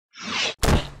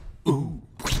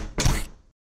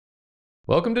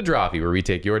Welcome to Drawfee, where we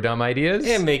take your dumb ideas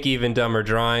And make even dumber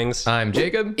drawings. I'm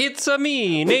Jacob. It's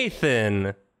me,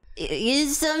 Nathan.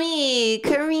 It's me,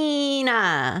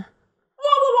 Karina.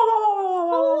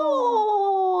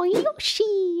 Oh,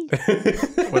 Yoshi.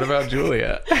 What about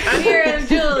Julia? I'm here, I'm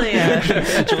Julia.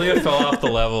 Julia fell off the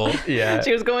level. Yeah.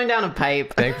 She was going down a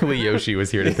pipe. Thankfully, Yoshi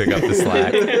was here to pick up the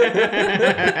slack.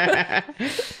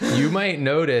 You might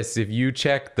notice if you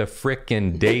check the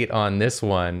frickin' date on this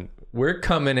one, we're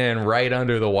coming in right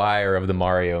under the wire of the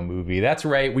Mario movie. That's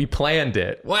right, we planned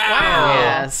it. Wow.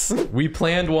 Yes. We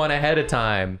planned one ahead of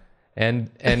time. And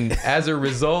as a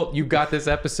result, you've got this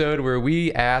episode where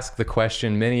we ask the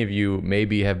question many of you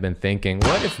maybe have been thinking,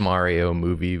 what if Mario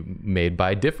movie made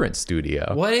by a different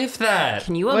studio? What if that?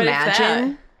 Can you What if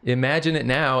imagine? Imagine it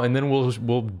now, and then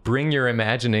we'll bring your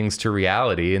imaginings to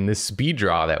reality in this speed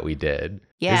draw that we did.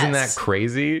 Yes. Isn't that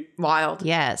crazy? Wild.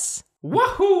 Yes.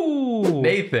 Woohoo!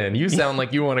 Nathan, you sound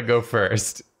like you want to go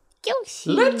first.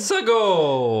 Yoshi. Let's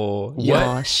go. What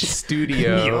Yosh.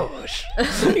 studio?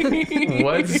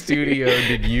 What studio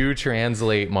did you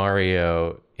translate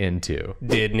Mario into?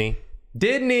 Disney.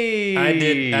 Disney. I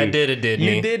did a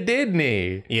Disney. You did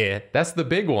Disney. Yeah. That's the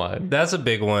big one. That's a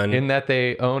big one. In that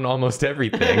they own almost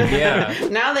everything. Yeah.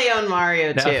 Now they own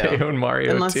Mario Now too. they own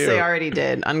Mario Unless too. they already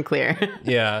did. Unclear.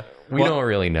 Yeah. We don't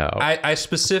really know. I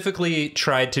specifically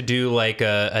tried to do like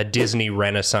a Disney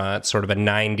Renaissance, sort of a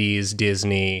 90s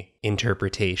Disney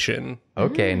interpretation.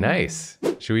 Okay, nice.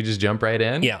 Should we just jump right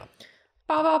in? Yeah.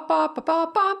 Bop, bop, bop, bop,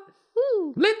 bop, bop.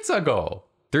 Let's go.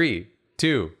 3,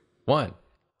 2, 1,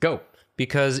 go.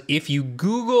 Because if you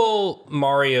Google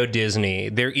Mario Disney,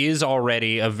 there is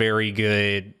already a very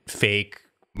good fake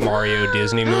Mario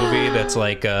Disney movie that's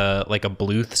like a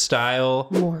Bluth style.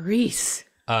 Maurice.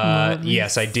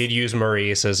 Yes, I did use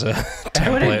Maurice as a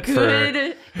What a template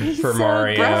good for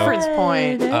Mario. reference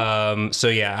point. So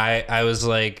yeah, I was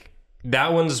like,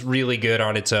 that one's really good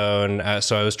on its own.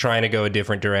 So I was trying to go a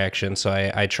different direction. So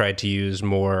I tried to use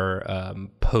more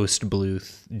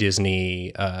post-Bluth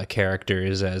Disney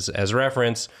characters as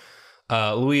reference.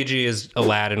 Luigi is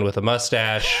Aladdin with a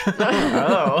mustache. Because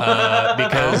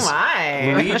my.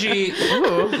 Luigi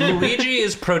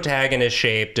is protagonist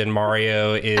shaped and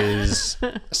Mario is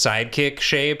sidekick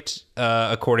shaped,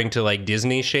 according to like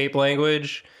Disney shape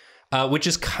language. Which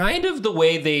is kind of the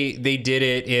way they did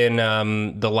it in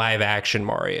the live action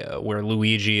Mario, where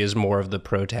Luigi is more of the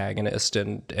protagonist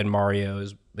and Mario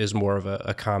is more of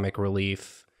a comic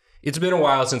relief. It's been a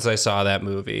while since I saw that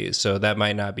movie, so that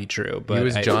might not be true. But It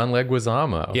was John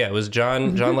Leguizamo. Yeah, it was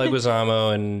John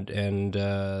Leguizamo and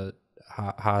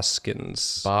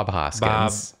Hoskins. Bob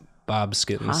Hoskins.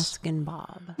 Bobskins. Hoskin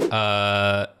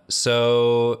Bob.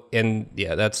 So, and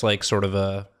yeah, that's like sort of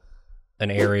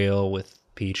an Ariel with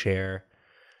peach hair.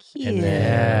 And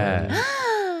then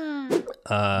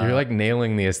You're like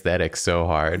nailing the aesthetic so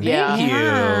hard. Yeah. Thank you.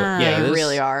 Yeah, you this-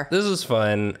 really are. This is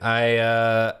fun.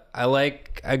 I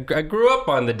grew up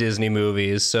on the Disney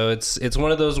movies, so it's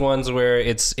one of those ones where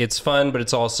it's fun, but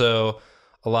it's also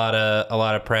a lot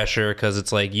of pressure because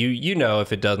it's like you know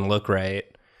if it doesn't look right.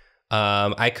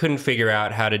 I couldn't figure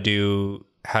out how to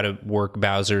work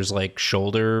Bowser's like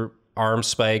shoulder arm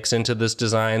spikes into this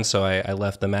design, so I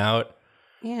left them out.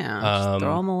 Yeah. Just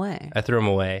throw them away. I threw them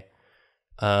away.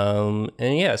 And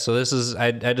yeah, so this is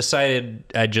I decided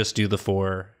I'd just do the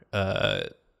 4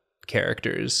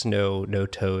 characters, no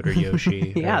Toad or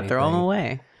Yoshi. Yeah, throw them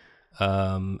away.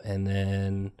 And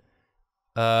then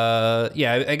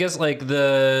yeah, I guess like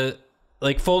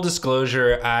full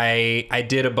disclosure, I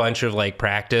did a bunch of like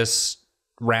practice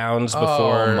rounds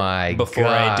before I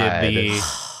did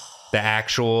the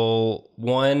actual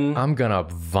one. I'm gonna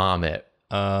vomit.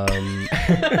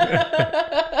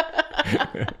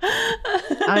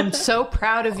 I'm so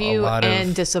proud of you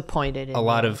and disappointed in a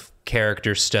lot of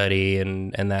character study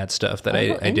and that stuff that I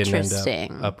didn't end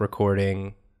interesting. up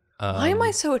recording. Why am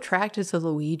I so attracted to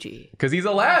Luigi? Because he's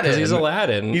Aladdin. Because he's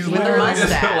Aladdin. He's With a literally just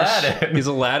mustache. Aladdin. He's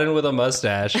Aladdin with a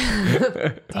mustache.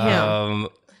 Damn.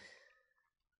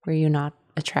 Were you not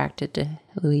attracted to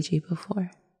Luigi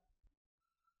before?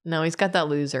 No, he's got that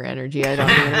loser energy I don't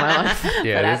need in my life.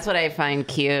 Yeah, But that's what I find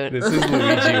cute. this is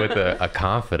Luigi with a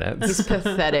confidence. He's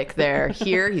pathetic there.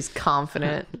 Here, he's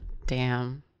confident.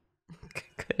 Damn.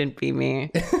 Couldn't be me.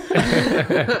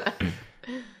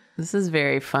 This is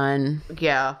very fun.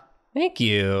 Yeah. Thank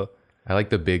you. I like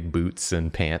the big boots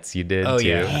and pants you did Oh too.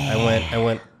 yeah, I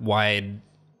went wide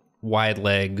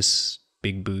legs,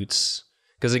 big boots.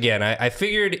 Because again, I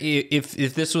figured if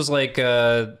this was like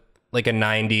a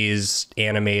 90s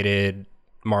animated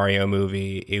Mario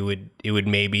movie, it would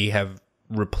maybe have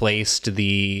replaced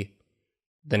the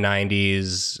the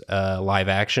 90s live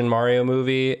action Mario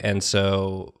movie, and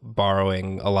so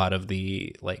borrowing a lot of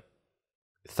the like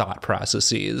thought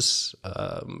processes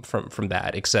from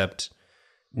that, except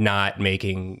not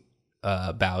making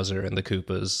Bowser and the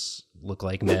Koopas look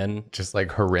like men. Just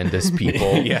like horrendous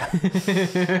people. Yeah.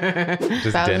 Just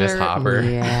Bowser- Dennis Hopper.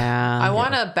 Yeah. I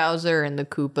want a Bowser and the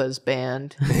Koopas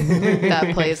band that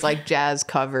plays like jazz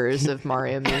covers of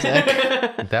Mario music.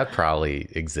 That probably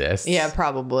exists. Yeah,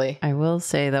 probably. I will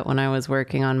say that when I was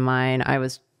working on mine, I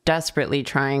was desperately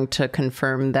trying to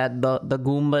confirm that the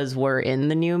Goombas were in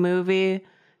the new movie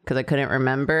because I couldn't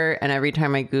remember. And every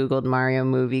time I Googled Mario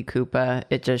movie Koopa,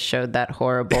 it just showed that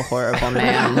horrible, horrible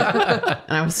man.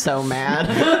 And I was so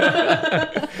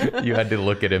mad. You had to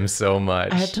look at him so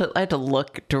much. I had to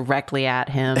look directly at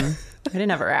him. I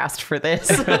never asked for this.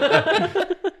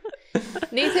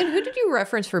 Nathan, who did you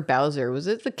reference for Bowser? Was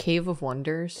it the Cave of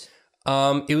Wonders?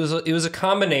 It was a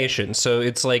combination. So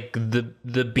it's like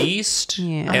the Beast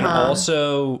Yeah. and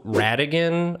also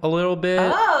Ratigan a little bit.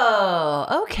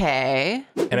 Oh, okay.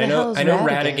 And the I hell know is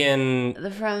Ratigan, The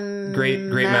from Great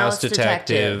Mouse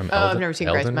Detective. Oh, I've never seen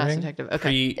Grace Elden Mouse Ring? Detective.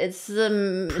 Okay. It's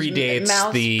the Predates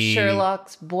mouse the-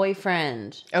 Sherlock's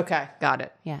boyfriend. Okay, got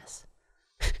it. Yes.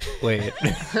 Wait.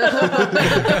 They're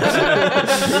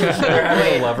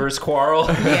having a lover's quarrel.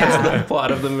 Yeah. That's the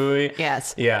plot of the movie.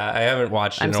 Yes. Yeah, I haven't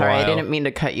watched it I'm in sorry, a while. I didn't mean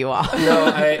to cut you off.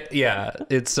 No,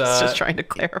 it's Just trying to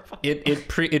clarify. it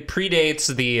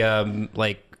predates the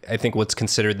like I think what's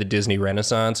considered the Disney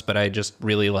Renaissance, but I just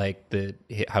really like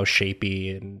how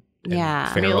shapy and Yeah.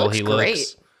 I mean, feral looks he looks.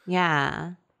 great.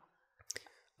 Yeah.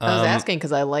 I was asking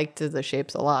because I liked the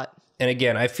shapes a lot. And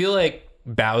again, I feel like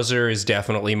Bowser is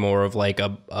definitely more of like a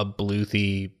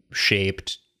Bluethy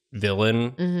shaped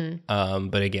villain. Mm-hmm.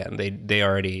 But again,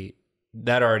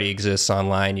 that already exists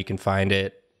online. You can find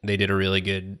it. They did a really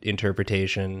good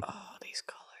interpretation. Oh, these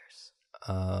colors.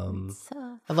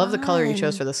 So I love the color you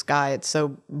chose for the sky. It's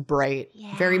so bright.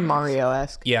 Very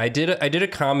Mario-esque. Yeah, I did a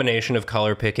combination of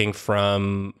color picking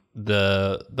from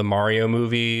the Mario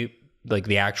movie, like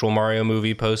the actual Mario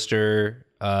movie poster,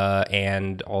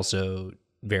 and also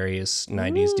various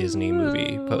 90s Disney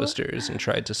movie posters, and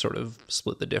tried to sort of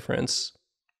split the difference.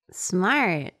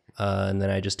 smart. And then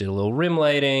I just did a little rim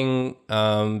lighting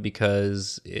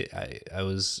because I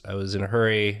was in a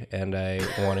hurry and I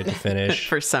wanted to finish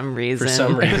For some reason. for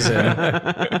some reason.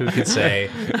 Who could say?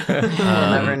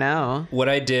 You'll never know. What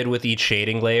I did with each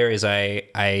shading layer is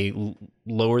I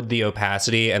lowered the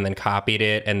opacity and then copied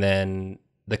it, and then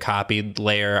the copied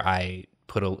layer I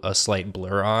put a slight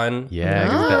blur on. Yeah,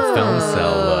 because that film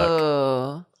cell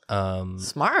look. Oh.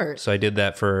 Smart. So I did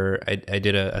that I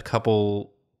did a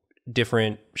couple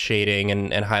different shading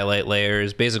and highlight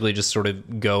layers, basically just sort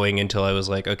of going until I was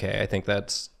like, okay, I think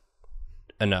that's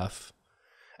enough.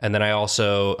 And then I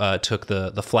also took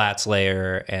the flats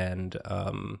layer and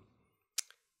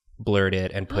blurred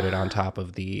it and put it on top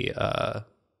of the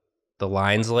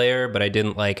lines layer, but I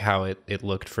didn't like how it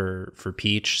looked for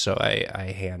Peach, so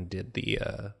I hand did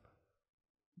the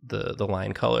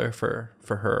line color for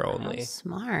her only.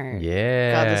 Smart.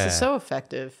 Yeah. God, this is so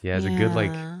effective. Yeah, it's a good,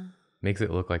 like, makes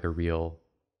it look like a real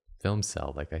film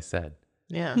cell, like I said.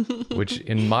 Yeah. Which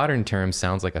in modern terms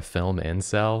sounds like a film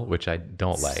incel, which I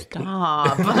don't like.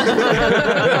 Stop.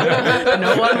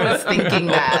 No one was thinking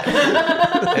that.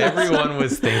 Everyone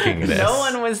was thinking this. No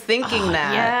one was thinking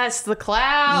that. Yes, the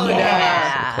cloud.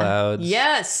 Yeah. Clouds.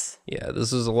 Yes. Yeah,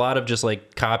 this is a lot of just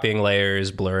like copying layers,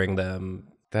 blurring them.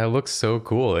 That looks so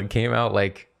cool. It came out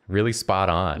like really spot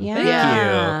on. Yeah. Thank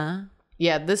you.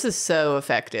 Yeah, this is so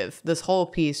effective. This whole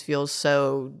piece feels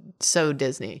so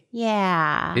Disney.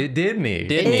 Yeah. It did me.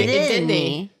 Disney. It did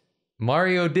me.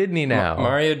 Mario Disney now.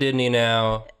 Mario Disney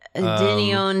now.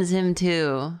 Disney owns him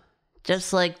too.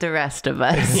 Just like the rest of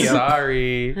us.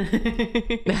 Sorry.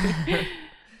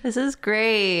 This is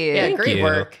great. Yeah, Thank great you.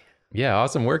 work. Yeah,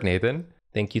 awesome work, Nathan.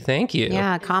 Thank you. Thank you.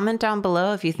 Yeah, comment down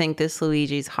below if you think this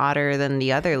Luigi's hotter than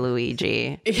the other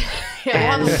Luigi. Yeah,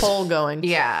 I want the poll going.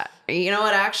 Yeah. You know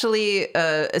what? Actually,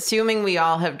 assuming we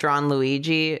all have drawn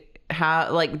Luigi,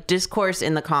 how like discourse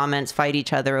in the comments, fight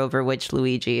each other over which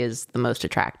Luigi is the most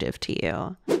attractive to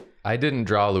you. I didn't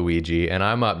draw Luigi, and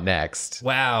I'm up next.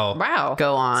 Wow. Wow.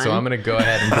 Go on. So I'm going to go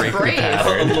ahead and break the Brave.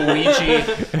 pattern. Luigi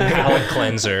palette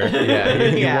cleanser. Yeah,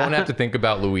 you Yeah. won't have to think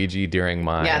about Luigi during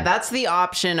mine. Yeah, that's the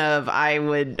option of I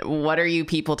would. What are you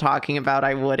people talking about?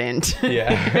 I wouldn't.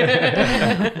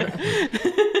 Yeah.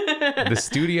 The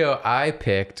studio I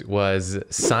picked was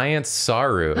Science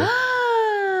Saru.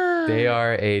 They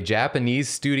are a Japanese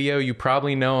studio. You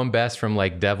probably know them best from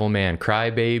like Devilman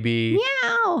Crybaby.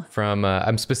 Meow. wow. From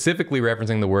I'm specifically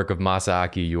referencing the work of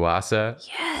Masaaki Yuasa,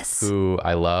 Yes. who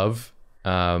I love.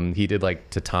 He did like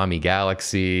Tatami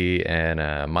Galaxy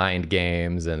and Mind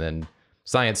Games, and then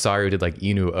Science Saru did like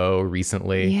Inu O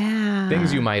recently. Yeah.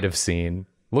 Things you might have seen.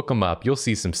 Look them up. You'll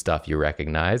see some stuff you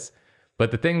recognize. But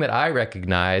the thing that I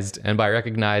recognized, and by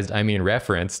recognized, I mean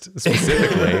referenced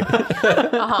specifically,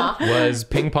 was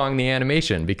Ping Pong the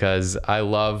animation, because I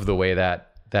love the way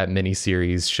that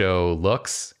miniseries show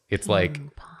looks. It's like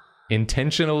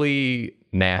intentionally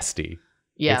nasty.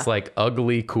 Yeah. It's like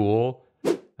ugly cool.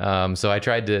 So I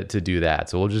tried to do that.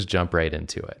 So we'll just jump right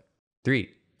into it. 3,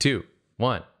 2,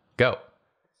 1, go.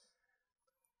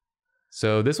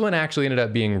 So this one actually ended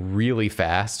up being really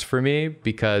fast for me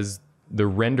because the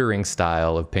rendering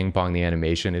style of Ping Pong the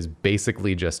animation is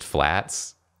basically just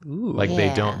flats. Ooh. Like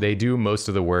Yeah. they do most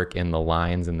of the work in the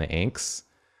lines and the inks,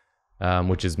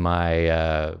 which is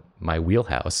my my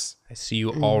wheelhouse. I see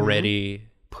you already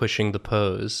pushing the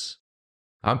pose.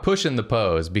 I'm pushing the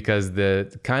pose because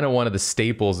the kind of one of the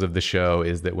staples of the show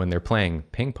is that when they're playing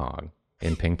ping pong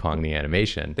in Ping Pong the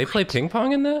animation, They play ping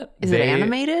pong in that? Is it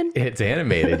animated? It's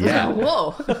animated, yeah.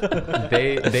 Whoa.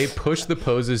 They push the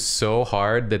poses so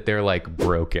hard that they're like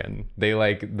broken. They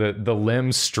like the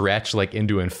limbs stretch like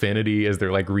into infinity as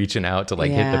they're like reaching out to like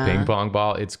hit the Yeah. ping pong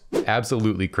ball. It's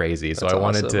absolutely crazy. So That's I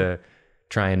wanted awesome. to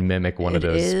try and mimic one of It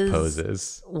those is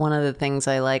poses. One of the things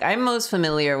I like. I'm most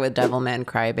familiar with Devilman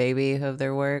Crybaby of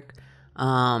their work.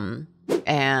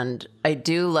 And I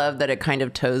do love that it kind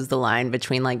of toes the line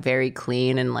between like very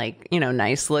clean and like, you know,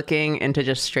 nice looking into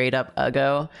just straight up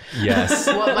uggo. Yes.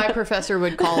 What my professor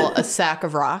would call a sack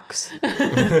of rocks.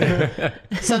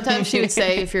 Sometimes she would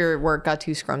say if your work got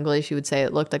too scrungly, she would say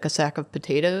it looked like a sack of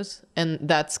potatoes. And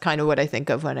that's kind of what I think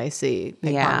of when I see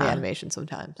Ping Pong the Yeah. animation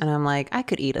sometimes. And I'm like, I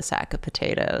could eat a sack of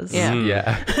potatoes. Yeah.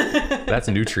 Yeah. That's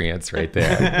nutrients right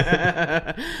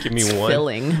there. Give me one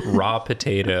filling. raw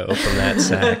potato from that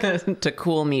sack. To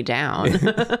cool me down.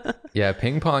 Yeah,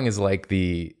 ping pong is like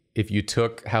if you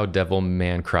took how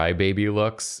Devilman Crybaby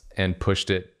looks and pushed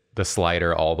it the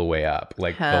slider all the way up.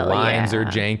 Like Hell the lines are yeah.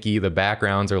 janky, the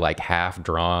backgrounds are like half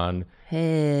drawn.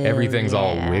 Hell Everything's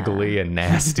all yeah. wiggly and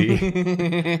nasty.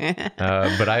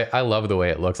 But I love the way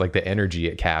it looks. Like the energy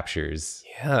it captures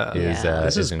Yeah. is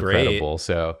This is great. incredible.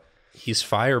 So He's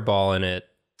fireballing it.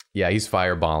 yeah, he's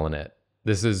fireballing it.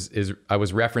 This is I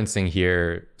was referencing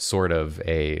here sort of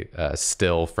a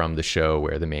still from the show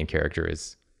where the main character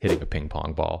is hitting a ping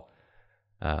pong ball.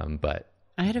 But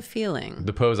I had a feeling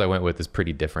the pose I went with is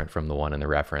pretty different from the one in the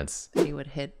reference. that he would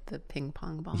hit the ping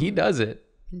pong ball. He does it.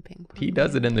 in ping pong. He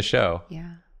does it in the show.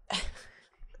 Yeah.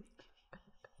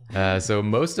 So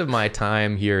most of my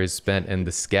time here is spent in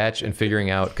the sketch and figuring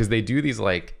out, because they do these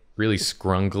like really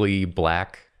scrungly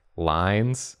black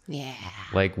lines, Yeah.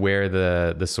 like where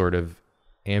the sort of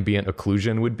ambient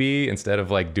occlusion would be. Instead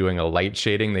of like doing a light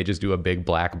shading, they just do a big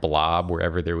black blob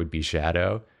wherever there would be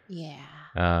shadow. Yeah.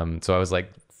 So I was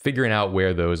like figuring out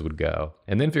where those would go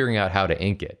and then figuring out how to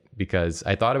ink it, because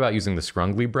I thought about using the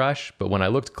scrungly brush, but when I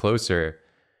looked closer,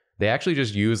 they actually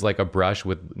just use like a brush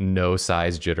with no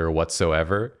size jitter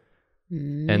whatsoever.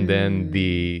 And then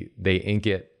they ink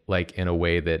it like in a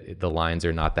way that the lines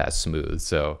are not that smooth.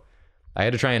 So I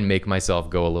had to try and make myself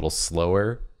go a little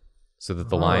slower so that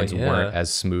the lines yeah. weren't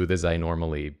as smooth as I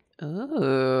normally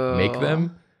Oh. make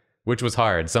them, which was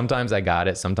hard. Sometimes I got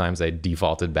it. Sometimes I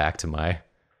defaulted back to my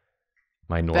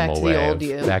normal to the way, old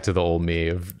you. back to the old me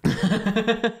of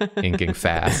inking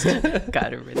fast.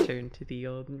 Gotta return to the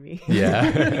old me.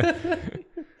 Yeah.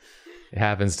 It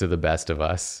happens to the best of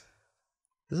us.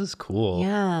 This is cool.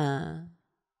 Yeah.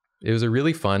 It was a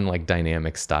really fun, like,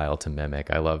 dynamic style to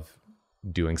mimic. I love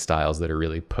doing styles that are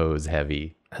really pose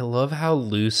heavy. I love how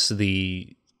loose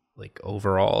the like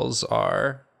overalls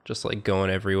are, just like going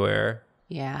everywhere.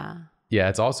 Yeah. Yeah,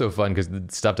 it's also fun because the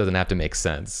stuff doesn't have to make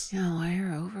sense. Yeah, why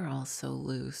are overalls so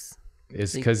loose?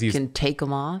 It's You because can take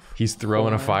them off. he's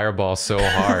throwing a fireball so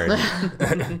hard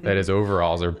that his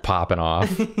overalls are popping off.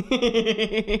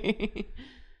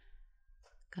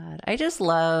 God,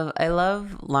 I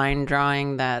love line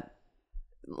drawing that,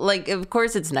 like, of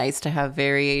course it's nice to have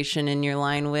variation in your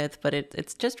line width, but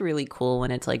it's just really cool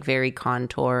when it's like very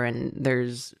contour and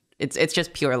it's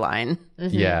just pure line.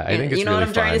 Yeah, I think it's You know really what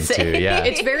I'm trying fun to say? too. Yeah.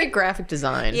 It's very graphic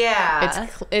design. Yeah.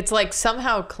 It's like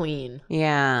somehow clean,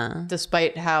 Yeah.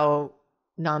 despite how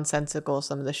nonsensical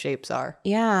some of the shapes are.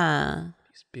 Yeah.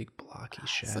 These big blocky It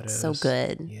shadows. looks so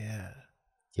good. Yeah.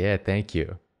 Yeah, thank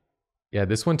you. Yeah,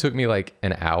 this one took me like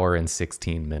an hour and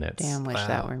 16 minutes. Damn, wish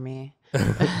that were me.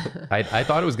 I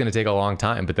thought it was going to take a long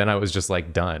time, but then I was just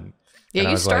like done. Yeah, And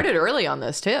I you was like- started early on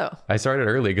this too. I started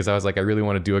early because I was like, I really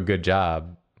want to do a good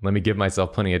job. let me give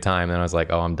myself plenty of time. And then I was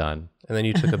like, oh, I'm done. And then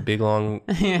you took a big long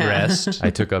rest. I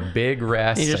took a big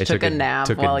rest. You just I took a nap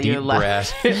while you deep left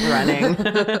breath. it running.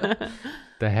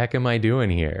 The heck am I doing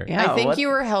here? Yeah, I think you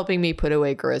were helping me put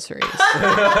away groceries. Well,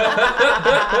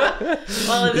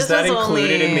 if Is this that was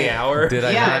included only, in the hour? Did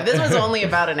I Yeah, not? if this was only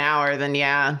about an hour, then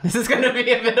yeah, this is going to be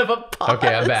a bit of a pause.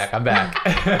 Okay, I'm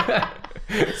back.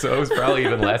 So it was probably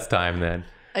even less time then.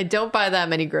 I don't buy that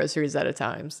many groceries at a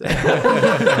time, so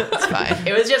it's fine.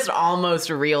 It was just almost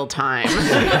real time.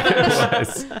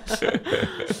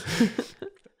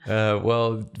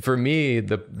 Well, for me,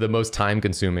 the most time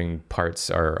consuming parts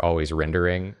are always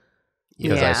rendering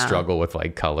because I Yeah. struggle with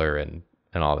like color and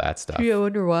all that stuff. I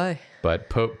wonder why. But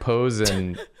pose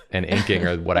and inking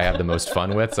are what I have the most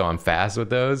fun with, so I'm fast with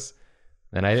those.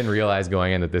 And I didn't realize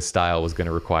going in that this style was going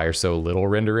to require so little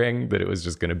rendering that it was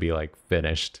just going to be like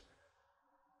finished.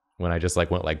 When I just like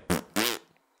went like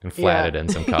and flatted in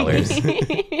some colors,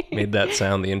 Made that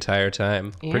sound the entire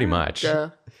time. pretty much.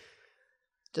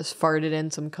 Just farted in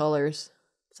some colors.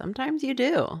 Sometimes you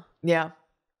do. Yeah.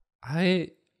 I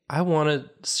want to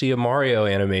see a Mario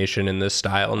animation in this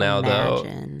style now,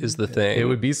 Imagine. though, is the thing. It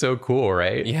would be so cool,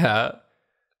 right? Yeah.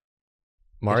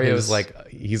 Mario's is- like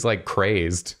he's like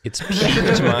crazed. It's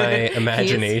piqued my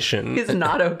imagination. He's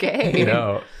not okay. You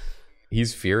know,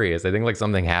 he's furious. I think like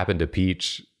something happened to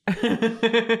Peach.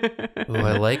 Ooh,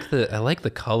 I like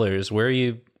the colors. Where are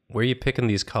you picking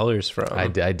these colors from? I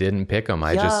didn't pick them.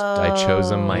 I chose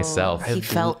them myself. He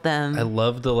felt them. I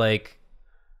love the like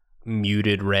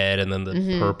muted red and then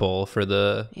the purple for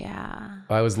the Yeah.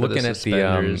 I was for the looking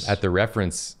suspenders. at the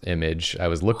reference image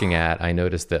I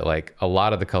noticed that like a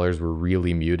lot of the colors were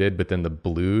really muted, but then the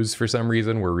blues for some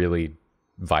reason were really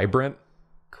vibrant.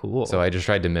 cool. So I just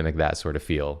tried to mimic that sort of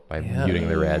feel by muting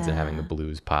the reds and having the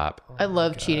blues pop. I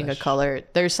love cheating a color.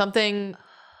 There's something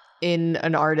in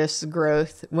an artist's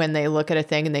growth when they look at a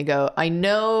thing and they go, I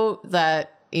know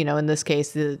that, in this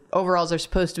case, the overalls are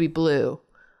supposed to be blue,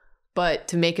 but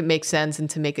to make it make sense and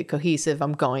to make it cohesive,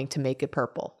 I'm going to make it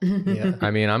purple. yeah. I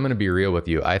mean, I'm going to be real with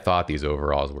you. I thought these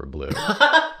overalls were blue.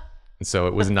 So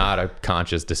it was not a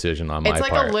conscious decision on my It's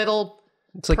like part. a little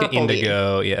It's like an purpley.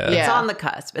 indigo, yeah. Yeah. It's on the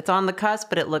cusp. It's on the cusp,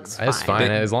 but it looks fine. It's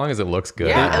fine as long as it looks good.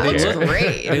 Yeah, I it don't looks care.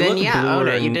 great. They Then look yeah, own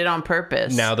bluer it. You and did it on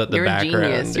purpose. now that the You're a background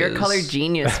genius. You're a color is-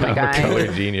 genius, my I'm a guy. color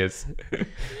genius.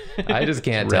 I just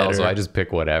can't tell, so Redder. I just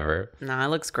pick whatever. No, it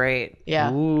looks great.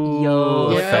 Yeah. Ooh,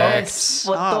 Yo. effects.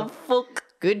 What Oh. the fuck?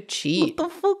 Good cheat. What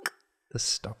the fuck? The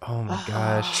star. Oh my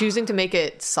gosh. Choosing to make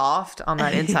it soft on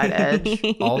that inside edge.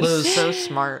 All those So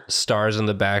smart. stars in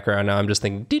the background. Now I'm just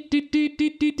thinking. He's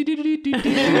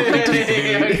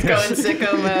going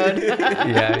sicko mode.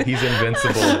 Yeah, he's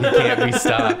invincible. He can't be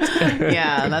stopped.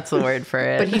 Yeah, that's the word for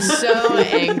it. But he's so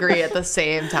angry at the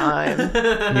same time.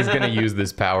 He's going to use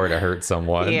this power to hurt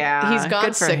someone. yeah, He's gone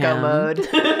good for sicko him. mode.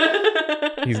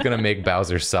 He's going to make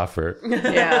Bowser suffer.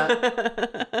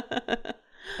 Yeah.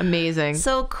 Amazing.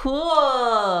 So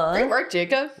cool. Great work,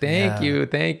 Jacob. Thank you.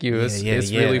 It's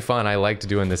yeah. really fun. I liked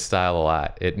doing this style a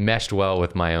lot. It meshed well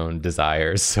with my own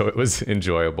desires, so it was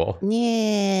enjoyable.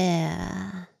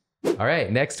 Yeah. All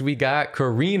right, next we got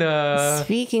Karina.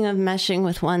 Speaking of meshing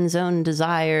with one's own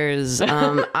desires,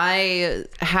 I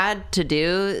had to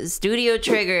do Studio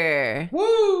Trigger.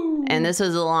 Woo! And this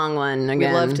was a long one.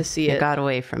 Again, love to see it. got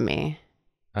away from me.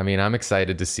 I mean, I'm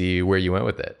excited to see where you went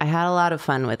with it. I had a lot of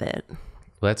fun with it.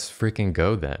 Let's freaking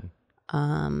go then.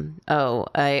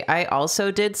 I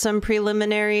also did some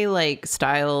preliminary like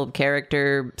style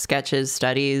character sketches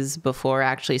studies before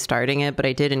actually starting it, but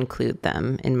I did include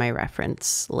them in my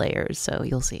reference layers, so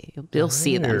you'll see them.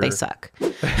 They suck.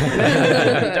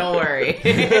 Don't worry.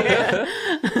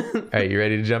 All right, you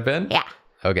ready to jump in? Yeah.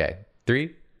 Okay,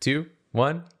 3, 2,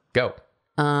 1, go.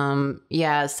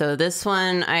 Yeah, so this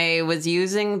one I was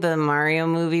using the Mario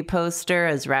movie poster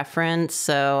as reference,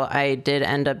 so I did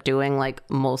end up doing like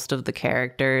most of the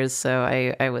characters. So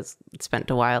I spent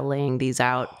a while laying these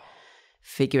out,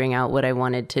 figuring out what I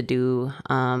wanted to do.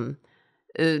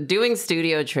 Doing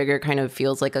Studio Trigger kind of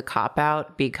feels like a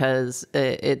cop-out because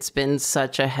it's been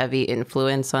such a heavy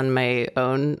influence on my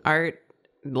own art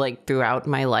like throughout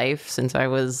my life since I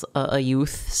was a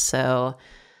youth. So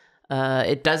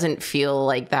it doesn't feel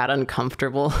like that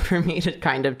uncomfortable for me to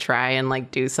kind of try and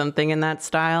like do something in that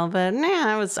style. But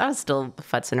I was still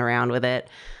futzing around with it.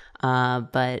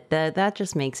 But that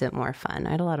just makes it more fun.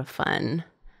 I had a lot of fun.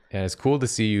 And it's cool to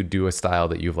see you do a style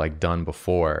that you've like done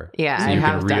before. Yeah, so I you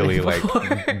have can done really it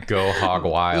like go hog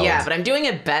wild. Yeah, but I'm doing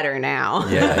it better now.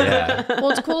 yeah.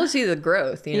 Well, it's cool to see the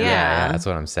growth, you know? Yeah. That's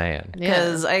what I'm saying.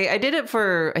 Because I did it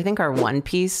for, I think, our One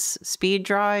Piece speed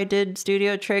draw. I did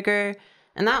Studio Trigger.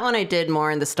 And that one I did more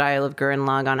in the style of Gurren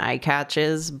Lagann eye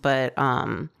catches, but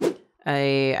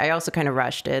I also kind of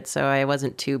rushed it, so I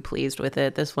wasn't too pleased with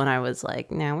it. This one I was like,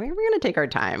 no, we're gonna take our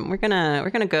time. We're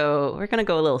gonna go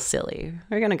a little silly.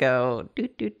 We're gonna go do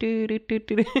do do do do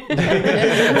do.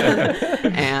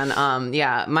 And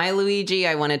yeah, my Luigi,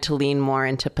 I wanted to lean more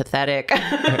into pathetic.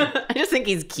 I just think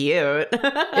he's cute.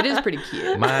 It is pretty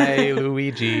cute. My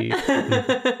Luigi.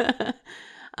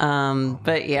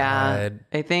 But yeah, God.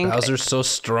 I think Bowser's so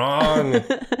strong.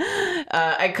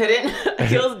 I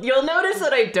couldn't. You'll notice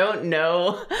that I don't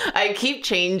know. I keep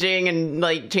changing and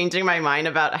like changing my mind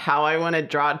about how I want to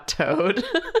draw Toad.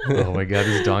 Oh my god,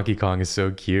 this Donkey Kong is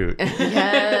so cute.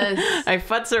 Yes. I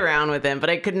futz around with him, but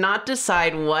I could not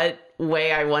decide what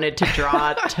way I wanted to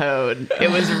draw Toad.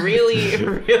 It was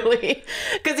really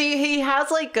because he has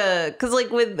like because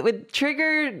like with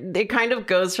Trigger, it kind of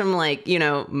goes from like, you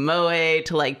know, moe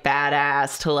to like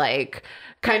badass to like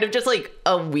kind of just like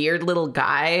a weird little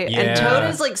guy. Yeah. And Toad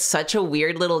is like such a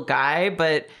weird little guy,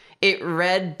 but it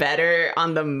read better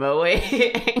on the moe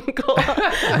angle.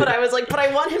 But I was like, but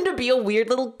I want him to be a weird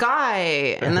little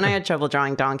guy. And then I had trouble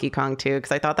drawing Donkey Kong too,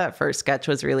 because I thought that first sketch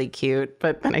was really cute,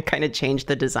 but then I kind of changed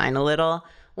the design a little.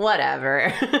 Whatever.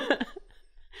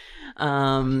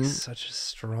 He's such a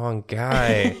strong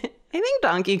guy. I think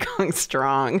Donkey Kong's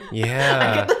strong. Yeah.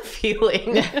 I get the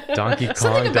feeling. Donkey Kong,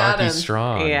 Something about Donkey him.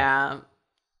 Strong. Yeah.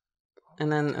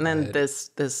 And then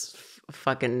this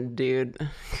fucking dude.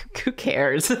 Who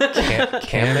cares?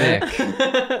 Kamek.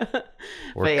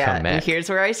 Or But yeah, Kamek. and here's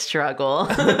where I struggle.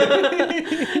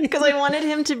 Because I wanted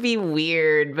him to be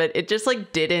weird, but it just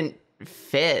like didn't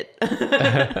fit.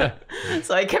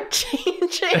 So I kept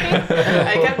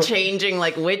changing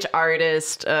like which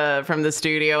artist from the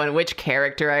studio and which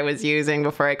character I was using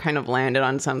before I kind of landed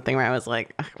on something where I was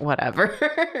like, whatever.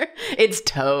 It's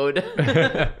Toad.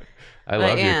 I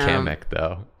love your yeah. Kamek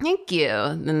though. Thank you.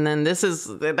 And then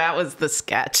that was the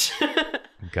sketch.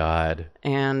 God.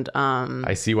 And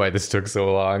I see why this took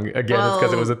so long. Again, it's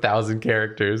because it was 1,000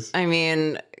 characters. I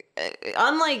mean,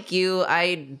 unlike you,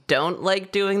 I don't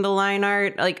like doing the line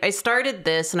art. Like, I started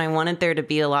this and I wanted there to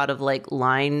be a lot of like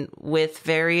line width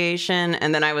variation,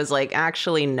 and then I was like,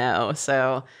 actually no.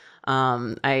 So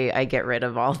I get rid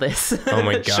of all this. Oh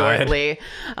my God. Shortly.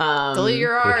 Delete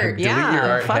your art. Delete your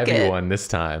art fuck heavy it. one this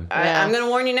time. I'm gonna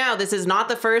warn you now. This is not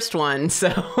the first one, so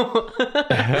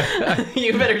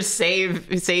you better save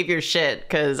your shit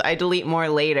because I delete more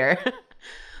later.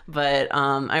 But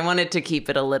I wanted to keep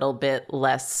it a little bit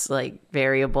less like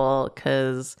variable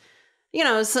because, you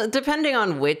know, so depending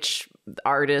on which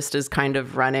artist is kind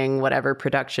of running whatever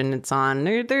production it's on,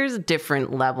 there's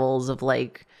different levels of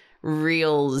like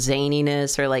real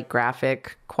zaniness or like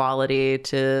graphic quality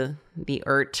to the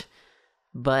art.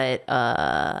 But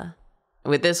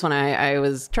with this one, I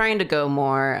was trying to go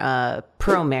more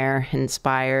Promare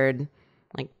inspired,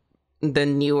 like the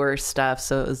newer stuff.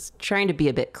 So it was trying to be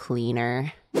a bit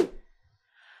cleaner.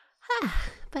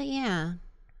 But yeah.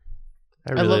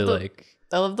 I really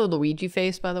I love the Luigi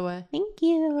face, by the way. Thank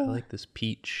you. I like this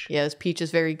peach. Yeah, his peach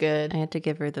is very good. I had to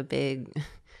give her the big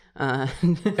Tough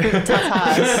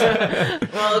eyes.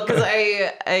 well, because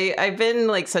I've been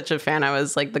like such a fan. I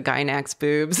was like the Gynax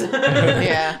boobs.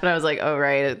 Yeah. But I was like, oh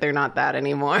right, they're not that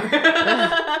anymore. The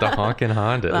honkin'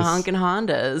 Hondas. The honkin'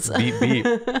 Hondas. Beep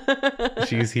beep.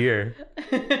 She's here.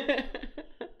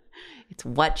 It's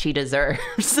what she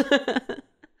deserves.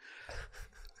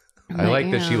 I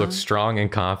like that she looks strong and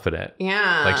confident.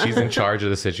 Yeah. Like she's in charge of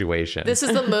the situation. This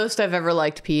is the most I've ever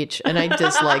liked Peach, and I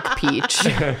dislike Peach.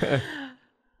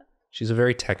 She's a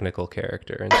very technical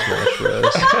character in Smash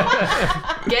Bros.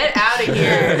 Get out of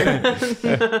here.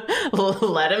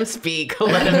 Let him speak.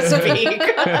 Let him speak.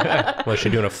 Was she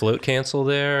doing a float cancel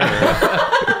there? Or?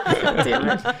 Damn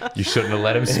it. You shouldn't have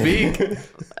let him speak.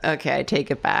 Okay, I take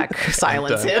it back.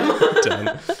 Silence him.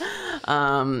 Done.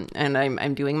 And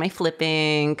I'm doing my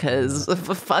flipping because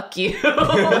fuck you.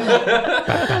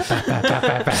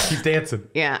 He's dancing.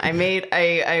 Yeah,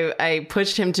 I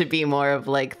pushed him to be more of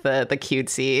like the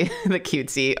cutesy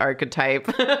archetype.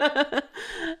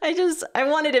 I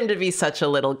wanted him to be such a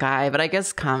little guy, but I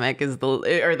guess Comic is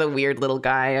the weird little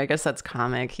guy. I guess that's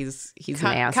Comic. He's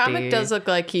nasty. Comic does look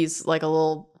like he's like a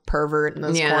little pervert in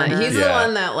this corner. He's the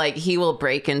one that like he will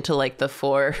break into like the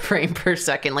 4 frame per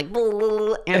second like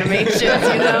animations, you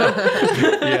know.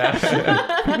 Yeah.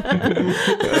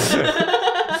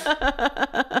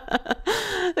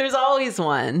 There's always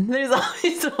one.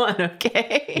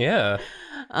 Okay. Yeah.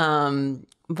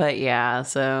 But yeah,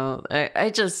 so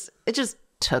it just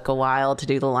took a while to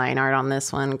do the line art on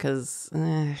this one because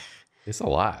It's a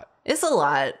lot. it's a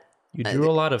lot. You drew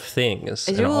a lot of things.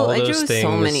 I and all drew those things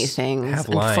so many things. have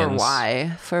And lines.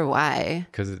 For why?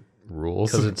 Because it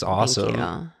rules. Because it's awesome. Thank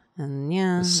you. And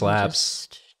yeah, Slaps.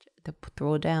 just to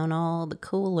throw down all the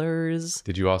coolers.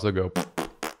 Did you also go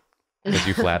as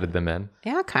you flatted them in?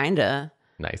 Yeah, kinda.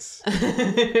 Nice.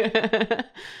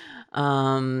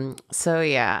 So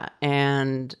yeah,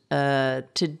 and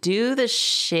to do the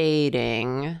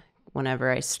shading,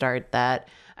 whenever I start that,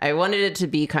 I wanted it to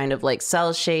be kind of like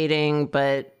cell shading,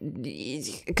 but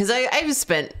because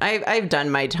I've done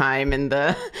my time in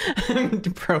the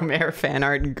Promare fan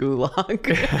art gulag.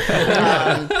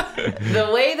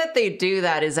 The way that they do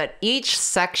that is that each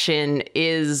section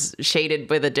is shaded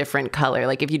with a different color.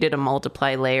 Like if you did a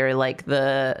multiply layer, like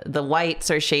the whites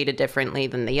are shaded differently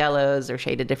than the yellows, or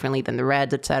shaded differently than the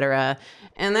reds, etc.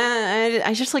 And then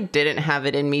I just like didn't have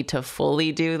it in me to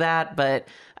fully do that, but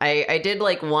I did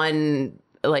like one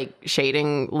like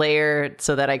shading layer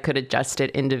so that I could adjust it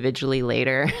individually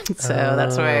later. So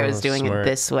that's why I was doing smart. it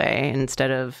this way instead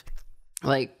of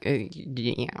like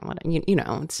you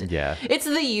know, it's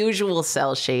the usual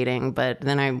cell shading, but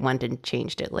then I went and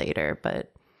changed it later.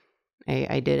 But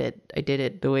I did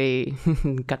it the way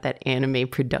got that anime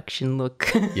production look.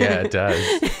 Yeah, it does.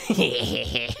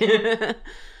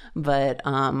 But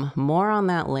more on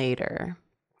that later.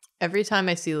 Every time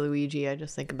I see Luigi, I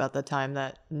just think about the time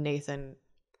that Nathan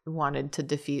wanted to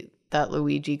defeat that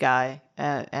Luigi guy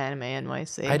at Anime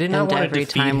NYC. I did not And want to every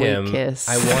defeat time we him. kiss.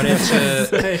 I wanted to.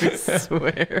 I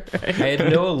swear. I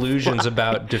had no illusions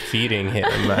about defeating him.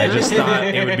 I just thought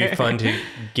it would be fun to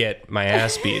get my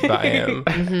ass beat by him.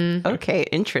 Okay,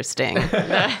 interesting.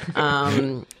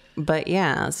 But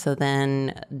yeah, so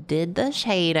then did the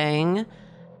shading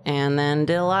and then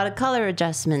did a lot of color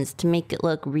adjustments to make it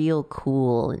look real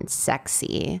cool and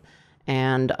sexy.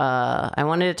 And I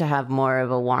wanted it to have more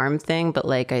of a warm thing, but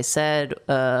like I said,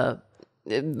 the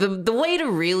way to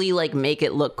really like make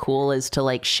it look cool is to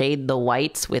like shade the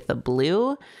whites with a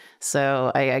blue.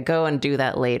 So I go and do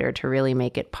that later to really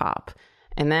make it pop.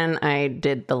 And then I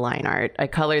did the line art. I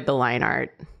colored the line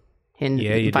art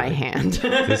by hand.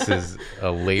 This is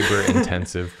a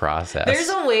labor-intensive process. There's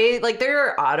a way, like there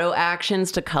are auto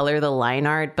actions to color the line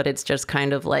art, but it's just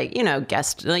kind of like,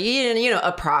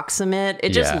 approximate.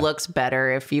 It just looks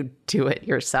better if you do it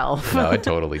yourself. No, it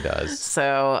totally does.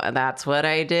 So that's what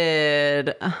I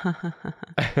did.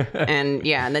 And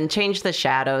then change the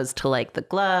shadows to like the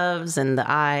gloves and the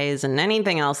eyes and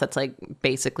anything else that's like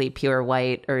basically pure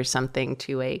white or something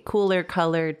to a cooler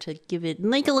color to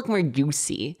make it look more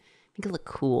juicy. Make it look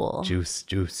cool. Juice.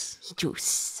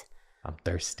 I'm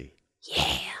thirsty.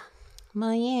 Yeah.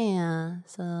 Well, yeah.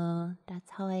 So that's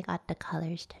how I got the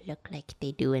colors to look like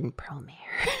they do in Promare.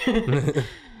 And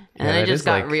then I just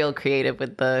got real creative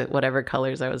with the whatever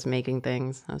colors I was making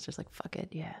things. I was just like, fuck it.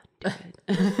 Yeah. Do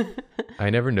it. I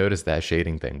never noticed that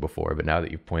shading thing before, but now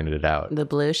that you've pointed it out. The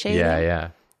blue shading? Yeah.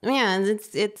 Yeah, and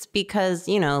it's because,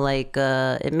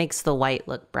 it makes the white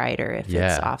look brighter if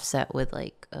it's offset with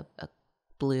like a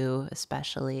blue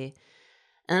especially.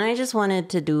 And I just wanted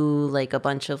to do like a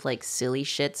bunch of like silly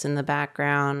shits in the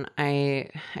background. I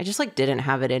just like didn't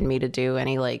have it in me to do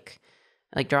any like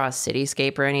draw a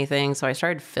cityscape or anything. So I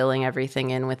started filling everything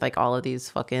in with like all of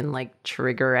these fucking like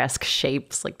trigger-esque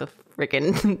shapes, like the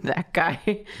freaking that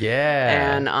guy.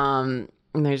 Yeah. And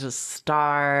there's a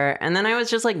star. And then I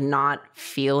was just like not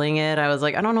feeling it. I was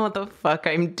like, I don't know what the fuck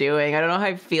I'm doing. I don't know how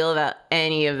I feel about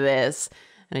any of this.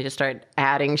 And I just started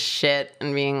adding shit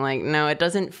and being like, no, it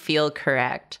doesn't feel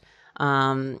correct.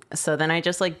 So then I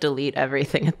just like delete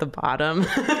everything at the bottom.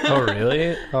 Oh,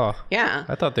 really? Oh, yeah.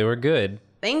 I thought they were good.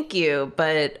 Thank you.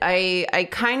 But I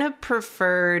kind of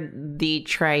preferred the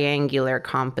triangular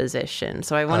composition.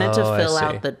 So I wanted to fill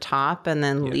out the top and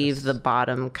then leave the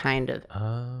bottom kind of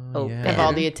open. Have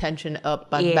all the attention up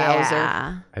on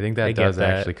Bowser. I think that does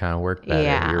actually kind of work better.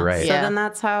 Yeah. You're right. So then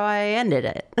that's how I ended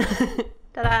it.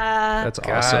 Ta-da! That's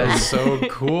awesome. God, so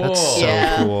cool. That's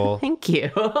so cool. Thank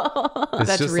you. It's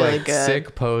That's just really like good.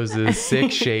 sick poses,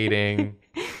 sick shading,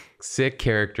 sick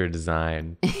character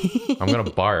design. I'm gonna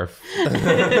barf. I'm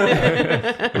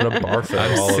gonna barf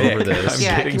it all sick. over this. I'm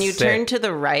Yeah, getting can you sick. turn to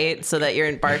the right so that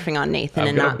you're barfing on Nathan I'm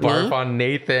and gonna not barf me? on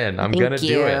Nathan. I'm Thank gonna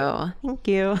you. do it. Thank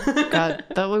you. God,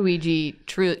 that Luigi,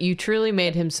 you truly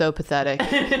made him so pathetic.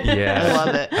 Yeah, I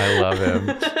love it. I love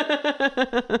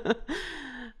him.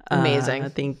 Amazing.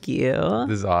 Thank you.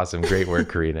 This is awesome. Great work,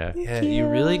 Karina. Yeah, you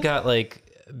really got like,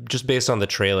 just based on the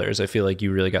trailers, I feel like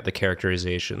you really got the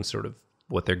characterization, sort of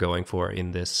what they're going for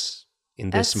in this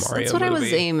Mario That's what movie. I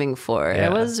was aiming for. Yeah. I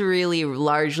was really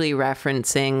largely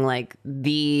referencing like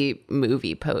the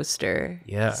movie poster.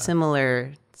 Yeah.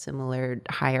 Similar similar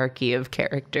hierarchy of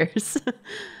characters.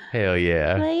 Hell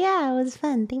yeah. But yeah, it was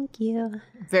fun. Thank you.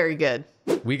 Very good.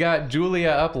 We got Julia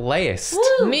up last.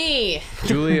 Me.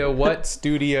 Julia, what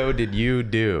studio did you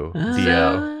do?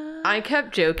 Dio. I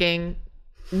kept joking.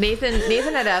 Nathan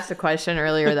had asked a question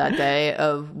earlier that day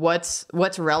of what's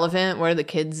relevant, what are the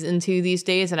kids into these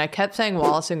days, and I kept saying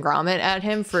Wallace and Gromit at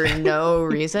him for no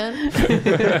reason.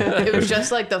 It was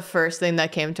just like the first thing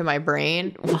that came to my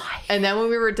brain. Why? And then when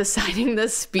we were deciding the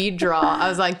speed draw, I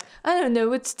was like, I don't know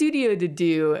what studio to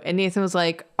do, and Nathan was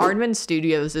like, Aardman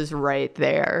Studios is right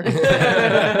there. And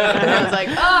I was like,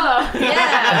 oh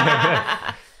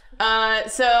yeah.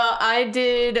 So I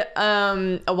did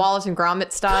a Wallace and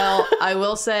Gromit style. I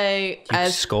will say, You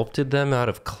sculpted them out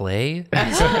of clay?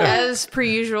 as per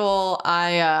usual,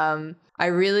 I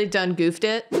really done goofed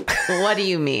it. What do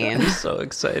you mean? I'm so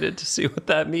excited to see what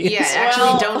that means. Yeah,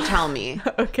 actually, don't tell me.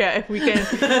 Okay, we can.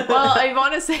 Well, I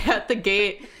want to say at the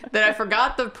gate that I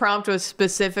forgot the prompt was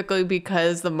specifically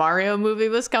because the Mario movie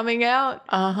was coming out.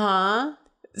 Uh-huh.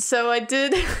 So I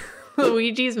did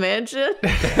Luigi's Mansion.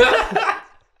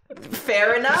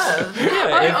 Fair enough.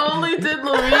 I only did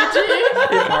Luigi.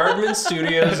 If Aardman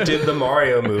Studios did the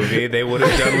Mario movie, they would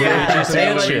have done Luigi's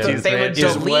Mansion. They would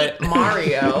Is delete what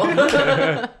Mario.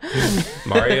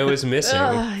 Mario is missing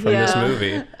from this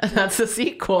movie. That's the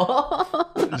sequel.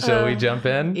 Shall we jump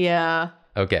in? Yeah.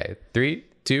 Okay. 3,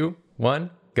 2, 1,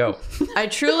 go. I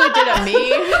truly did a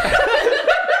me.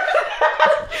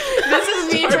 This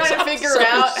is me trying to figure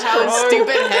out how a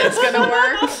stupid head's gonna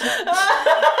work.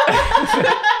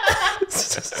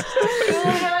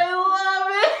 I love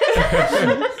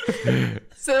it.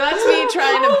 So that's me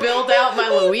trying to build out my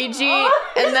Luigi,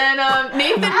 and then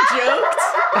Nathan joked.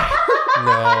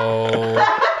 No.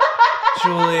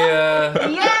 Julia.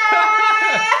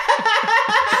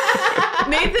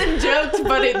 Nathan joked,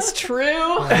 but it's true.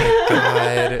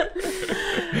 God.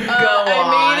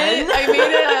 I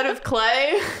made it out of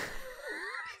clay.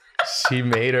 She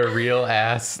made a real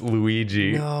ass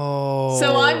Luigi. No.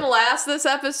 So I'm last this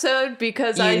episode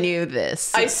because You I knew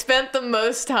this. I spent the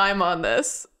most time on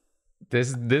this.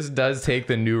 This does take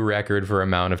the new record for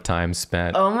amount of time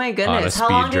spent. Oh my on a goodness. How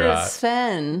speed long did draw. it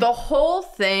spend? The whole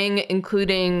thing,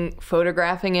 including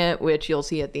photographing it, which you'll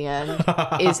see at the end,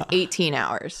 is 18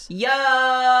 hours. Yo!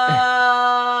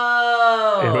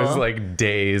 It was like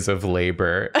days of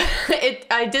labor.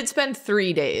 I did spend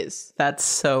 3 days. That's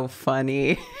so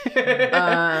funny.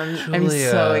 I'm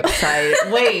Julia. so excited.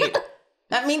 Wait,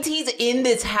 that means he's in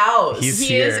this house. He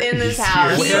here. is in this He's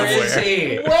house. here Where is somewhere.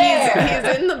 he? Where?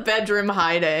 He's in the bedroom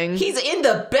hiding. He's in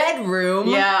the bedroom.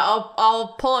 Yeah,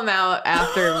 I'll pull him out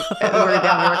after we're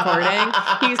done recording.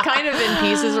 He's kind of in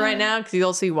pieces right now because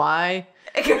you'll see why.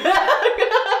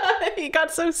 He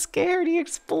got so scared he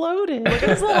exploded. Look at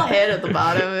his little head at the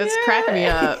bottom. It's cracking me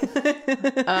up.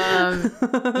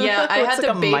 Yeah, I had Looks to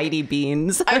like a bake. Mighty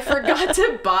Beans. I forgot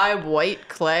to buy white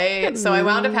clay, so I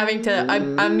wound up having to.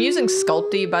 I'm using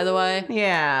Sculpey, by the way.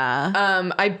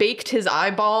 Yeah. I baked his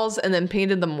eyeballs and then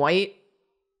painted them white.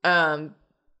 And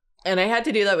I had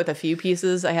to do that with a few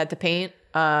pieces I had to paint.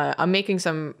 I'm making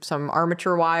some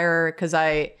armature wire because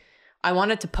I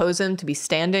wanted to pose him to be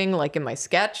standing like in my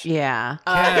sketch. Yeah.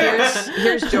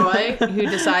 Here's Joy, who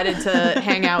decided to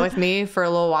hang out with me for a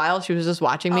little while. She was just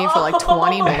watching me for like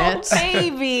 20 minutes.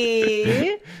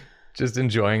 Baby. Just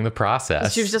enjoying the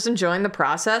process. She was just enjoying the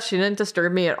process. She didn't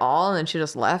disturb me at all, and then she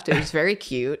just left. It was very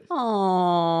cute.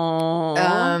 Aww.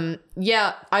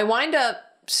 Yeah, I wind up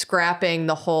scrapping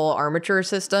the whole armature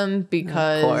system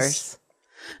because... Of course.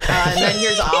 And then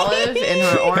here's Olive in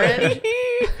her orange.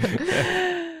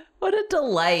 What a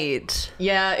delight.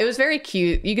 Yeah, it was very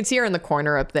cute. You can see her in the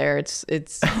corner up there. It's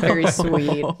very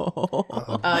sweet.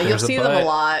 You'll see them a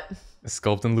lot.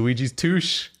 Sculpting Luigi's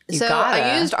touche. So gotta.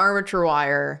 I used armature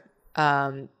wire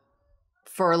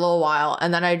for a little while,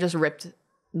 and then I just ripped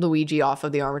Luigi off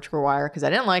of the armature wire because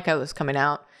I didn't like how it was coming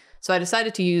out. So I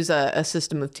decided to use a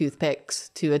system of toothpicks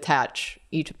to attach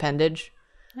each appendage.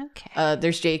 Okay.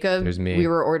 There's Jacob. There's me. We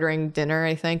were ordering dinner,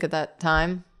 I think, at that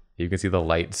time. You can see the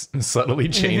lights subtly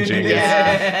changing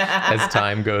as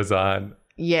time goes on.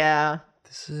 Yeah.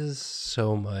 This is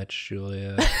so much,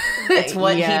 Julia. It's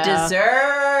what Yeah. he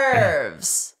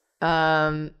deserves.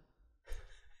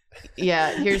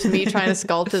 Yeah, here's me trying to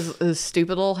sculpt his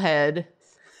stupid little head.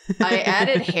 I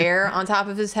added hair on top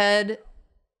of his head.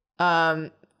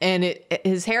 And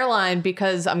his hairline,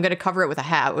 because I'm going to cover it with a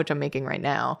hat, which I'm making right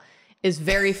now, is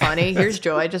very funny. Here's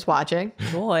Joy just watching.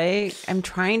 Boy, I'm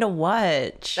trying to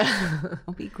watch.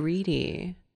 Don't be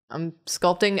greedy. I'm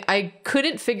sculpting. I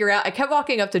couldn't figure out. I kept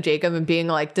walking up to Jacob and being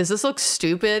like, does this look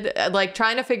stupid? Like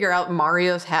trying to figure out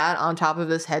Mario's hat on top of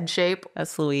his head shape.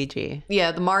 That's Luigi.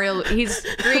 Yeah, the Mario. He's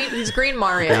green. He's green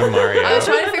Mario. Green Mario. I was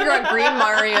trying to figure out green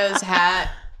Mario's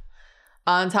hat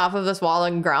on top of this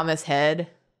Wallengramis head.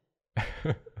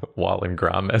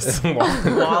 Wallengramis.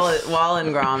 Wallengramis.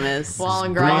 Wallengramis.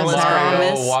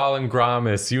 Wallengramis.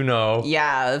 Wallengramis, you know.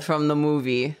 Yeah, from the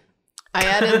movie. I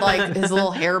added like his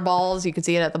little hairballs. You can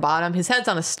see it at the bottom. His head's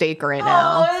on a stake right Oh,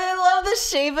 now. I love the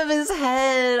shape of his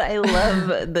head. I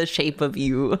love the shape of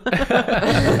you.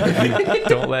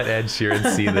 Don't let Ed Sheeran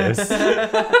see this.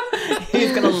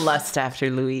 He's gonna lust after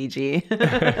Luigi.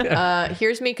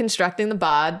 Here's me constructing the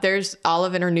bod. There's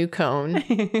Olive in her new cone.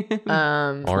 Orange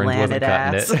wasn't Planet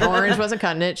cutting ass. it. Orange wasn't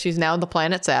cutting it. She's now the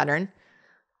planet Saturn.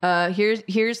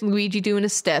 Here's Luigi doing a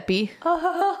steppy.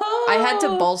 I had to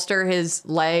bolster his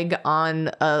leg on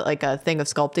like a thing of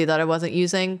Sculpey that I wasn't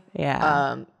using.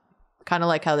 Yeah. Kind of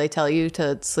like how they tell you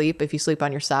to sleep. If you sleep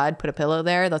on your side, put a pillow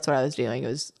there. That's what I was doing. It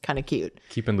was kind of cute.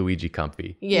 Keeping Luigi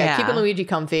comfy. Yeah, keeping Luigi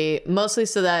comfy. Mostly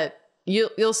so that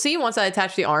you'll see once I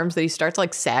attach the arms that he starts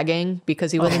like sagging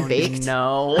because he wasn't baked.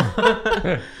 No.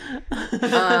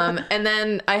 And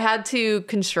then I had to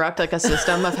construct like a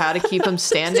system of how to keep him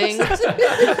standing. He's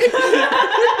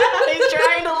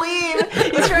trying to leave.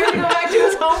 He's trying to go back to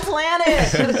his home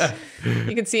planet.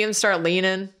 You can see him start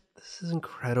leaning. This is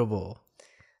incredible.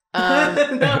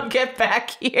 No, get back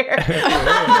here.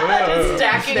 Just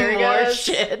stacking There he more goes.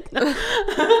 shit.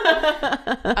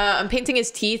 I'm painting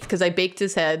his teeth because I baked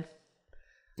his head.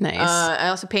 Nice. I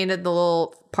also painted the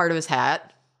little part of his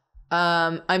hat.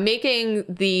 I'm making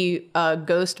the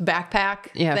ghost backpack.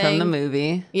 Yeah, thing. from the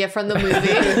movie. Yeah, from the movie.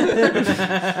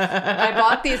 I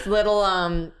bought these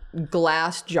little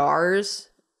glass jars.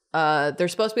 They're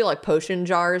supposed to be like potion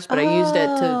jars, but I used it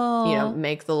to,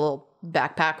 make the little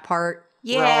backpack part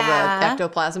where all the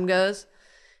ectoplasm goes.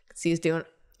 You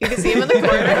can see him in the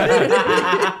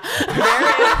corner.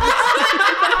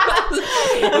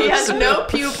 He has no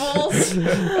pupils.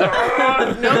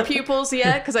 No pupils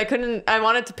yet because I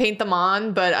wanted to paint them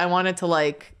on, but I wanted to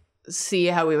like see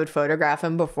how we would photograph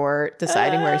him before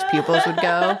deciding where his pupils would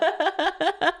go.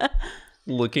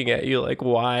 Looking at you like,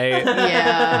 why?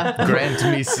 Yeah. Grant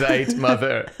me sight,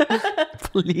 mother.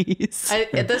 Please.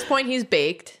 At this point, he's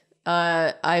baked.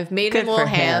 I've made him Good little for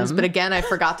hands, him. but again, I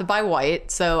forgot to buy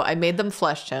white, so I made them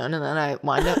flesh tone, and then I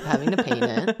wound up having to paint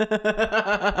it.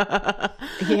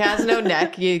 He has no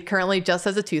neck. He currently just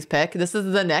has a toothpick. This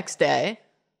is the next day.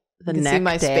 The You can see neck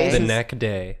my day. space. The neck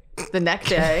day. The neck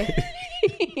day.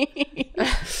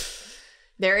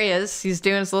 There he is. He's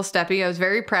doing his little steppy. I was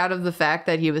very proud of the fact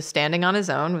that he was standing on his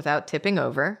own without tipping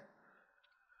over.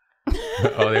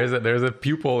 Oh, there's a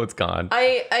pupil. It's gone.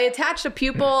 I attached a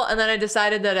pupil, and then I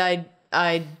decided that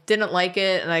I didn't like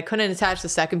it, and I couldn't attach the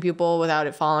second pupil without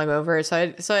it falling over. So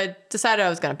I decided I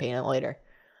was going to paint it later.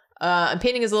 I'm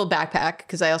painting his little backpack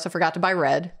because I also forgot to buy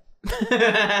red.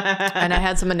 And I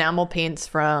had some enamel paints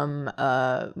from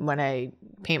when I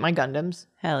paint my Gundams.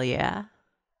 Hell yeah.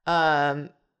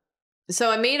 So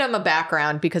I made him a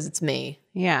background because it's me.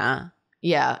 Yeah.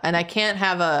 Yeah, and I can't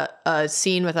have a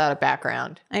scene without a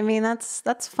background. I mean, that's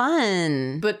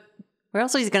fun. But where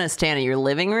else is he going to stand? In your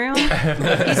living room?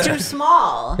 He's too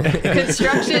small.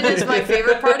 construction is my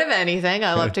favorite part of anything.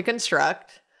 I love to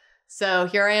construct. So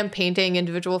here I am painting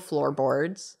individual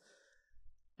floorboards.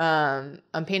 I'm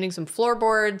painting some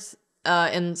floorboards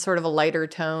in sort of a lighter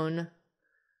tone.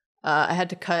 I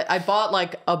had to cut. I bought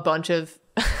like a bunch of.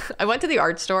 I went to the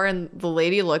art store and the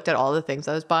lady looked at all the things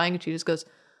I was buying and she just goes,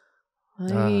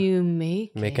 "What are you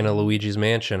making?" Making a Luigi's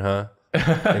Mansion, huh? In the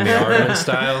Aardman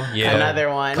style? Yeah. Another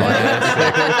one.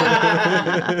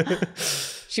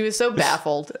 She was so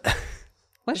baffled.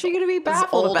 What's she going to be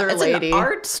baffled older about? It's lady. an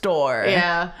art store.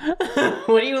 Yeah.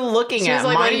 What are you looking She at? was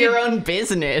like, Mind "What are you-" your own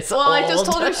business. Well, I just old.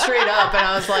 told her straight up and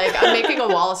I was like, "I'm making a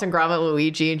Wallace and Gromit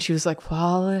Luigi." And she was like,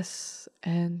 "Wallace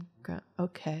and Gromit,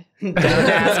 okay." Don't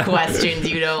ask questions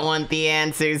you don't want the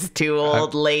answers to,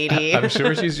 old lady. I'm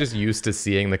sure she's just used to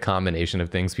seeing the combination of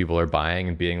things people are buying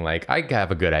and being like, I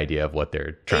have a good idea of what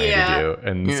they're trying Yeah. to do.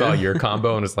 And saw your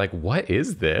combo and was like, what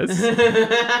is this?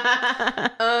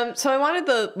 So I wanted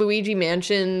the Luigi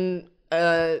Mansion,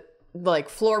 like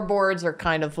floorboards are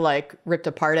kind of like ripped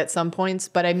apart at some points,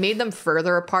 but I made them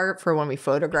further apart for when we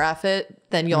photograph it.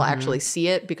 Then you'll actually see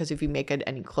it because if you make it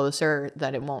any closer,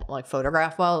 then it won't like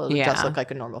photograph well. It'll just Yeah. look like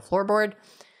a normal floorboard.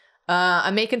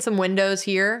 I'm making some windows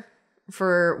here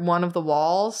for one of the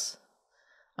walls.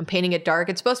 I'm painting it dark.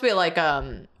 It's supposed to be like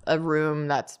a room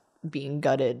that's being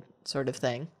gutted sort of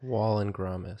thing.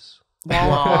 Wallengramis.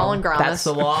 Wall and grommets. That's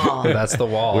the wall. That's the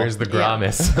wall. Where's the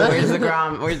grommet? Where's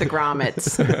the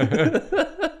grommets?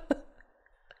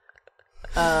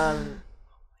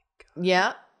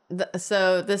 Yeah.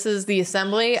 So this is the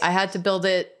assembly. I had to build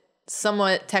it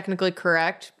somewhat technically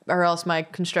correct, or else my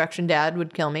construction dad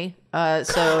would kill me.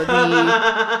 So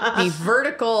the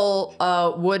vertical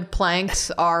wood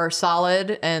planks are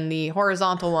solid, and the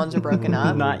horizontal ones are broken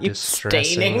up. Not you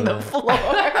staining the floor.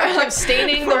 I'm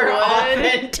staining the For wood.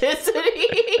 authenticity.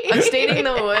 I'm staining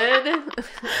the wood.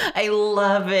 I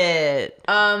love it.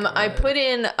 I put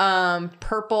in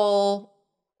purple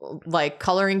like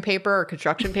coloring paper or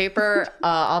construction paper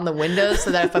on the windows so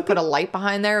that if I put a light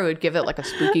behind there, it would give it like a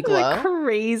spooky glow. The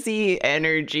crazy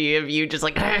energy of you just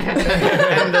like,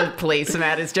 and the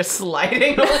placemat is just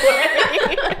sliding away.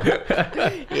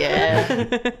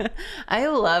 Yeah. I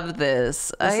love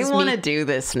this. I is want me. to do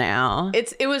this now.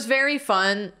 It was very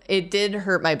fun. It did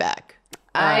hurt my back.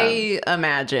 I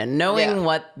imagine knowing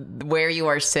yeah. where you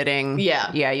are sitting.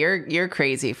 Yeah. Yeah, you're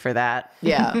crazy for that.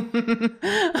 Yeah.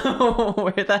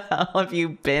 Where the hell have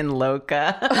you been,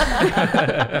 Loca?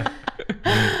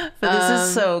 But this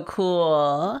is so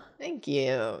cool. Thank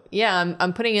you. Yeah,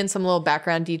 I'm putting in some little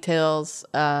background details,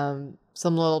 some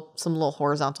little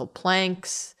horizontal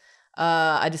planks.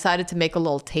 I decided to make a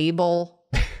little table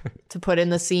to put in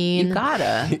the scene. You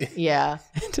gotta. Yeah.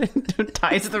 It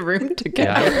ties the room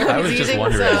together. I was just using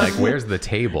wondering, some- like, where's the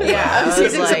table? Yeah, I was I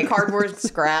was using some like- cardboard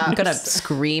scraps. I'm gonna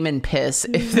scream and piss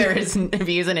if you're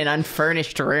using an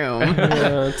unfurnished room.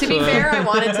 To be fair, I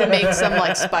wanted to make some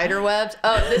like spider webs.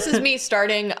 Oh, this is me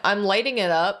starting. I'm lighting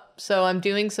it up, so I'm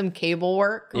doing some cable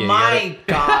work. Yeah, My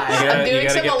God. I'm doing you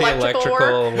gotta some get the electrical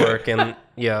electrical work, and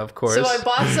yeah, of course. So I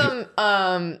bought some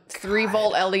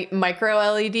 3-volt micro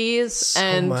LEDs,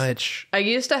 and much. I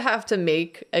used to have to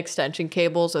make extension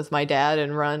cables with my dad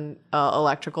and run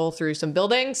electrical through some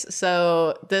buildings.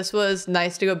 So this was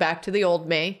nice to go back to the old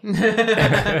me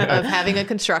of having a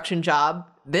construction job.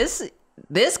 This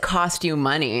cost you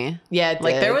money. Yeah, it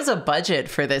Like did. there was a budget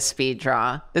for this speed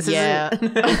draw. This is Yeah.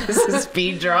 this is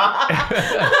speed draw.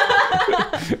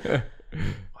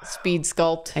 Speed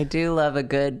sculpt. I do love a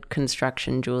good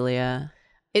construction, Julia.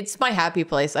 It's my happy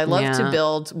place. I love to Yeah.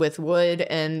 build with wood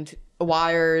and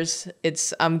wires.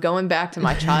 I'm going back to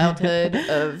my childhood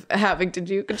of having to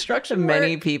do construction work.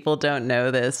 Many people don't know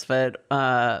this, but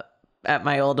at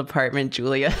my old apartment,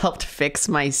 Julia helped fix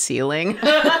my ceiling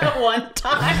one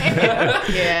time. Yeah.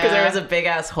 Because there was a big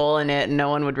ass hole in it and no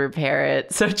one would repair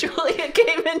it. So Julia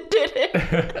came and did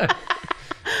it.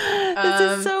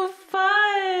 This is so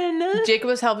fun. Jacob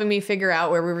was helping me figure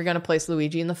out where we were going to place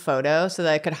Luigi in the photo so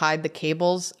that I could hide the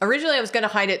cables. Originally, I was going to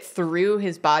hide it through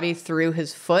his body, through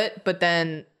his foot, but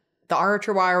then the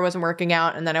armature wire wasn't working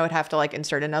out, and then I would have to like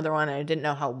insert another one, and I didn't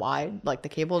know how wide like the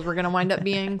cables were going to wind up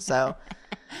being. So,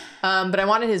 but I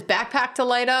wanted his backpack to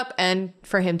light up and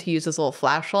for him to use his little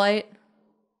flashlight.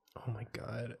 Oh my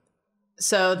God.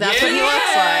 So that's what he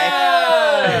looks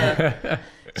like.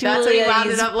 That's what he wound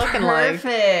he's up looking like.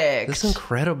 Perfect. This is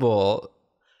incredible.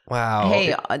 Wow.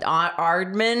 Hey,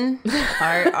 Ardman,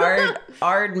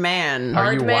 Ardman,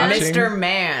 Are you Ardman. watching? Mr.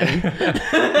 Man.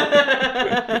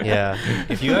 Yeah.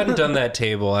 If you hadn't done that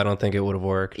table, I don't think it would have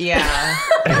worked. Yeah.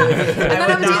 And then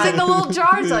I was using the little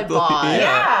jars I bought.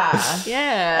 Yeah.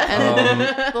 Yeah, and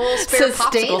the little spare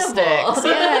popsicle Sustainable. sticks.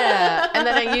 Yeah, and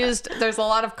then I used. There's a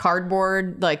lot of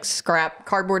cardboard, like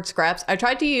cardboard scraps. I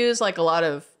tried to use like a lot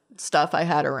of stuff I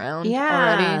had around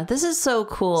already. This is so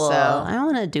cool. So- I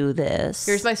want to do this.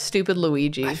 Here's my stupid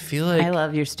Luigi. I feel like I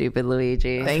love your stupid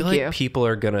Luigi. Thank I feel you. like people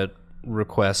are gonna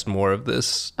request more of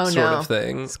this Oh, sort no. of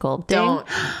thing. Sculpting. Don't.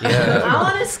 Yeah. I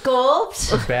want to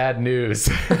sculpt. Bad news.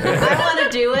 I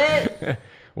want to do it.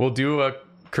 We'll do a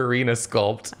Karina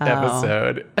sculpt Oh.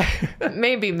 episode.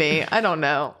 Maybe me. I don't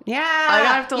know. Yeah. I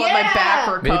have to let my back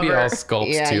recover. Maybe I'll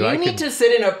sculpt Yeah, too. you I need could, to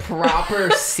sit in a proper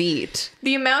seat.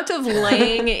 The amount of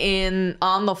laying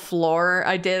on the floor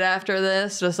I did after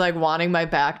this, just like wanting my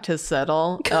back to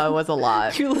settle, was a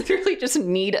lot. You literally just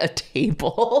need a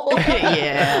table.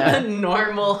 Yeah. A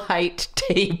normal height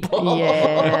table.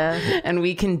 Yeah. And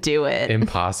we can do it.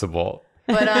 impossible.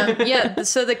 But yeah,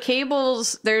 so the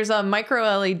cables, there's a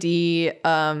micro LED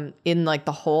in like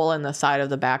the hole in the side of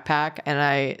the backpack,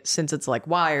 and since it's like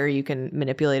wire, you can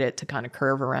manipulate it to kind of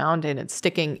curve around, and it's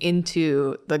sticking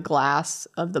into the glass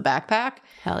of the backpack.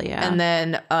 Hell yeah. And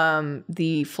then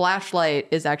the flashlight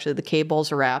is actually the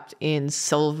cables wrapped in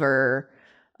silver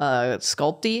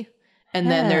sculpty. And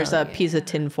then there's a piece of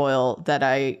tinfoil that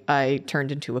I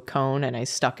turned into a cone and I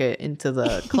stuck it into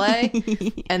the clay.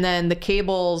 And then the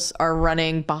cables are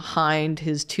running behind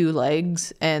his two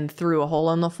legs and through a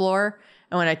hole in the floor.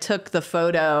 And when I took the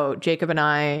photo, Jacob and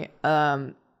I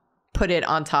put it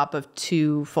on top of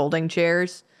 2 folding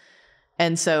chairs.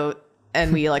 And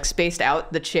we like spaced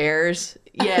out the chairs.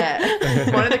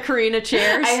 Yeah. One of the Karina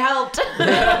chairs. I helped.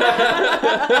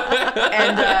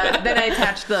 And then I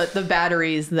attached the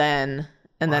batteries then.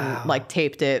 And then like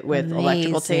taped it with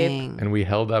electrical tape. And we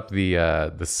held up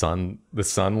the sun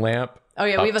lamp. Oh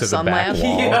yeah, we have a to sun the back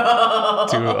lamp. wall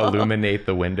to illuminate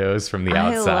the windows from the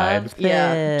outside. love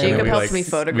Yeah, this. Jacob And we, helps me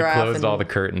photograph. We closed and- all the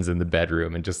curtains in the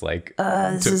bedroom and just like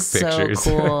This took is pictures.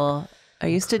 so cool. I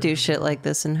used to do shit like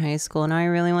this in high school. Now I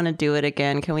really want to do it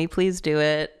again. Can we please do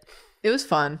it? It was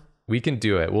fun. We can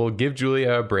do it. We'll give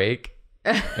Julia a break,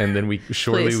 and then we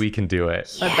we can do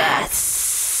it.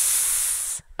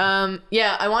 Yes.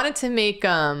 Yeah, I wanted to make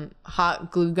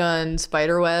hot glue gun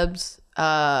spider webs,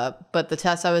 but the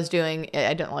test I was doing,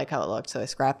 I didn't like how it looked, so I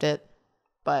scrapped it.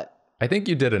 But I think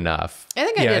you did enough. I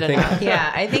think I did enough.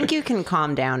 Yeah, I think you can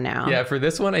calm down now. Yeah, for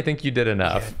this one, I think you did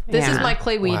enough. This is Yeah. my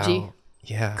clay Ouija. Wow.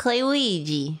 Yeah. Clay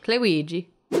Ouija. Clay Ouija.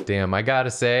 Damn, I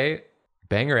gotta say,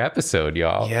 banger episode,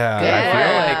 y'all. Yeah. I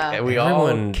Yeah. feel like we all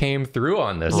Everyone- came through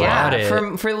on this Yeah,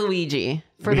 one. for Luigi.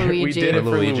 For Luigi. We did it for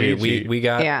Luigi. Luigi. We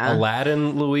got Yeah.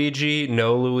 Aladdin Luigi,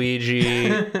 no Luigi,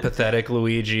 pathetic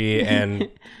Luigi, and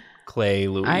Clay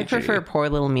Luigi. I prefer poor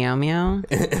little meow meow.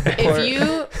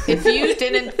 If you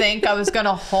didn't think I was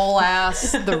gonna whole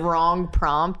ass the wrong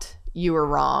prompt, you were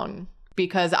wrong.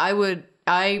 Because I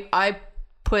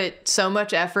put so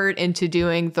much effort into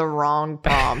doing the wrong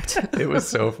prompt. It was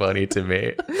so funny to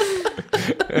me.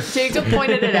 Jacob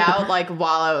pointed it out like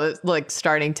while I was like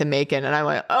starting to make it, and I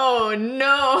went, "Oh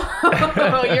no,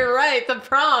 you're right, the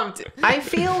prompt." I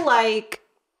feel like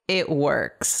it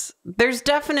works. They're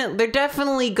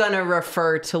definitely gonna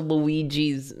refer to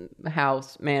Luigi's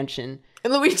mansion.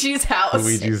 Luigi's house.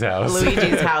 Luigi's house.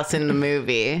 Luigi's house in the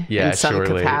movie. Yeah, in some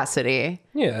surely. capacity.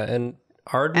 Yeah, and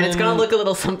Aardman. And it's gonna look a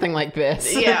little something like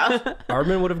this. Yeah,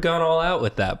 Aardman would have gone all out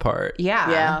with that part.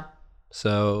 Yeah. yeah.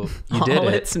 So you did All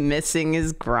it. it's missing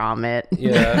is Gromit.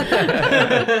 Yeah.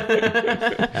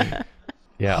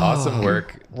 Yeah, awesome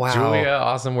work. Wow. Julia,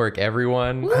 awesome work,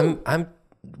 everyone. I'm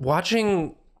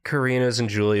watching Karina's and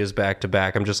Julia's back to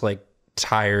back. I'm just like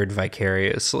tired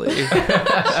vicariously.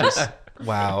 It's just,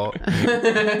 wow.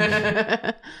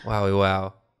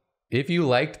 Wow. If you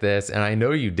liked this, and I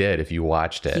know you did if you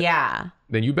watched it, Yeah.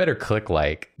 then you better click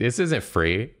like. This isn't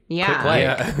free. Yeah. Click like.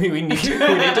 Yeah, we need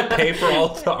to pay for all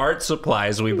the art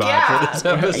supplies we bought for this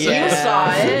episode. You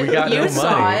saw it. We got you no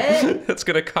saw money. it. It's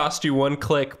gonna cost you 1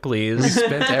 click, please.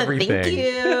 Spent everything. Thank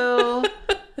you.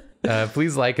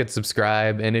 Please like and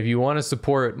subscribe. And if you want to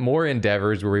support more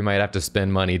endeavors where we might have to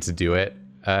spend money to do it,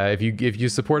 if you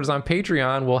support us on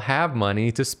Patreon, we'll have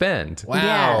money to spend. Wow.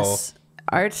 Yes.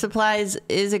 Art supplies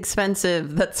is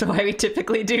expensive. That's why we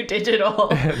typically do digital.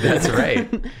 That's right.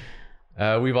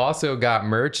 We've also got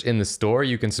merch in the store.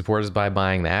 You can support us by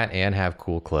buying that and have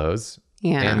cool clothes.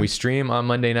 Yeah. And we stream on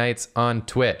Monday nights on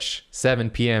Twitch, 7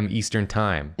 p.m. Eastern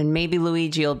time. And maybe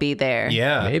Luigi will be there.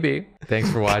 Yeah. Maybe.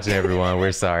 Thanks for watching, everyone.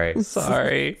 We're sorry.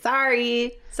 Sorry.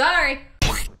 Sorry. Sorry.